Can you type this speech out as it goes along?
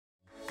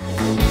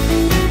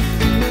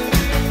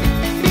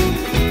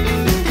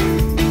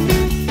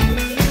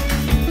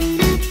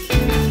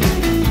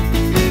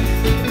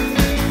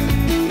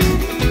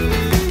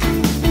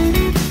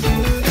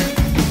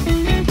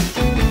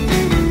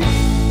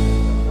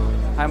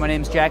Hi, my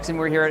name's Jackson.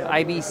 We're here at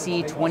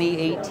IBC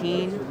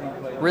 2018.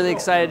 Really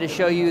excited to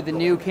show you the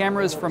new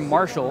cameras from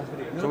Marshall.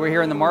 So we're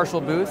here in the Marshall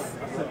booth.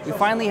 We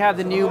finally have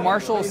the new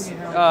Marshall's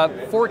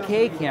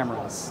 4K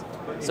cameras.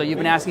 So you've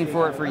been asking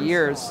for it for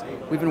years.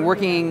 We've been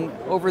working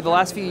over the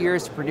last few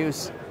years to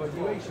produce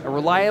a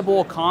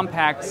reliable,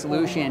 compact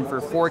solution for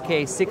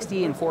 4K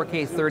 60 and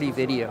 4K 30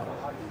 video.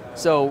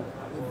 So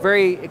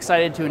very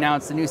excited to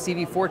announce the new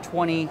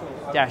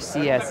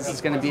CV420-CS. This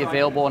is going to be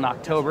available in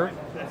October.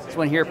 This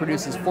one here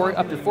produces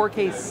up to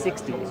 4K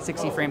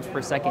 60 frames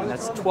per second.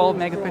 That's 12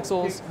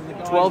 megapixels,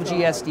 12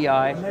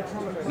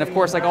 HD-SDI. And of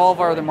course, like all of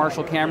our other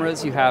Marshall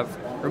cameras, you have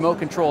remote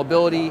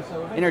controllability,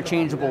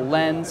 interchangeable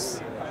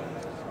lens.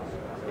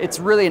 It's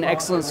really an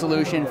excellent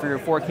solution for your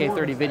 4K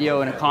 30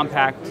 video in a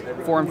compact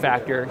form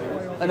factor.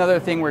 Another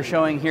thing we're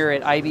showing here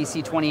at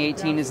IBC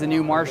 2018 is the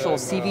new Marshall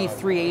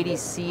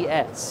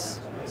CV420-CS.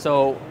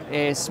 So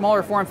a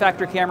smaller form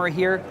factor camera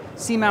here,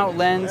 C-mount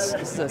lens,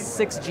 this is a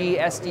 6G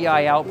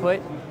SDI output.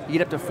 You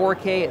get up to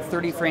 4K at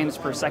 30 frames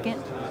per second.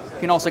 You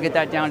can also get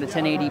that down to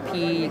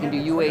 1080p, you can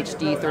do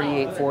UHD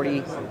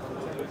 3840.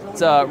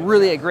 It's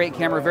really a great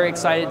camera, very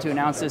excited to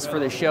announce this for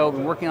the show.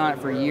 Been working on it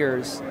for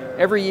years.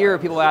 Every year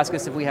people ask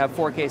us if we have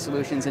 4K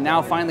solutions, and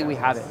now finally we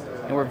have it.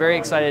 And we're very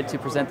excited to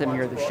present them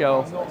here at the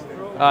show.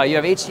 You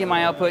have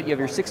HDMI output, you have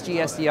your 6G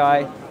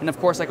SDI, and of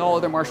course, like all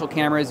other Marshall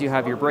cameras, you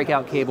have your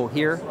breakout cable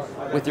here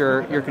with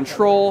your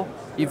control.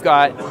 You've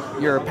got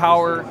your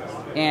power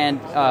and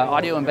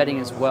audio embedding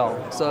as well.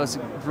 So it's a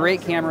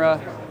great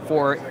camera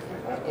for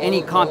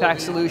any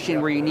compact solution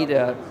where you need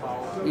a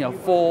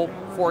full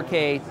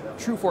 4K,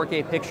 true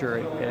 4K picture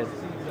at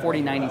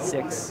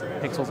 4096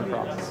 pixels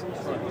across.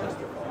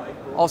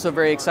 Also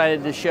very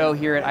excited to show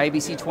here at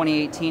IBC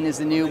 2018 is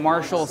the new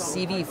Marshall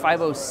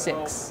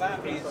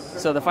CV506.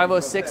 So the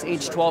 506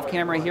 H12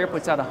 camera here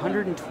puts out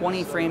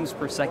 120 frames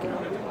per second.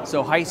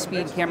 So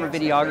high-speed camera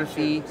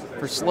videography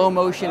for slow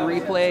motion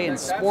replay in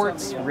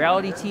sports,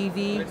 reality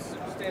TV.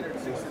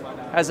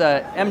 Has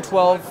a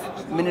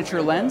M12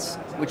 miniature lens,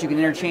 which you can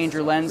interchange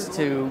your lens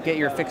to get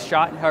your fixed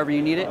shot however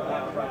you need it.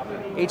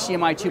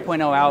 HDMI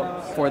 2.0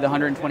 out for the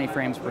 120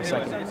 frames per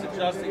second.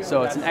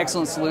 So it's an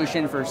excellent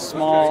solution for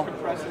small,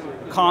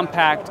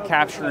 compact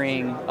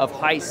capturing of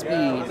high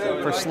speed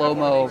for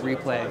slow-mo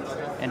replay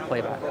and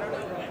playback.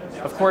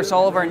 Of course,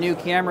 all of our new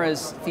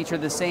cameras feature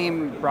the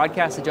same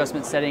broadcast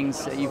adjustment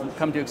settings that you've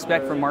come to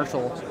expect from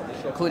Marshall,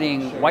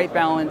 including white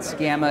balance,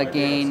 gamma,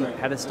 gain,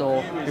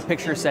 pedestal, your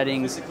picture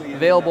settings,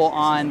 available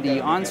on the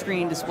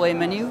on-screen display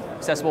menu,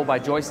 accessible by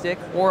joystick,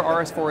 or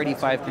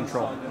RS485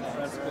 control.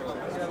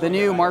 The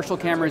new Marshall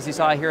cameras you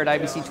saw here at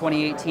IBC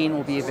 2018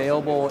 will be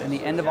available in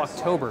the end of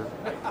October.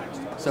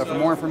 So for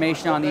more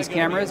information on these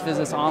cameras,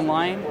 visit us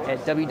online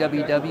at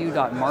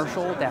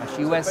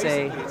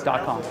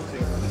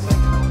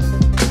www.marshall-usa.com.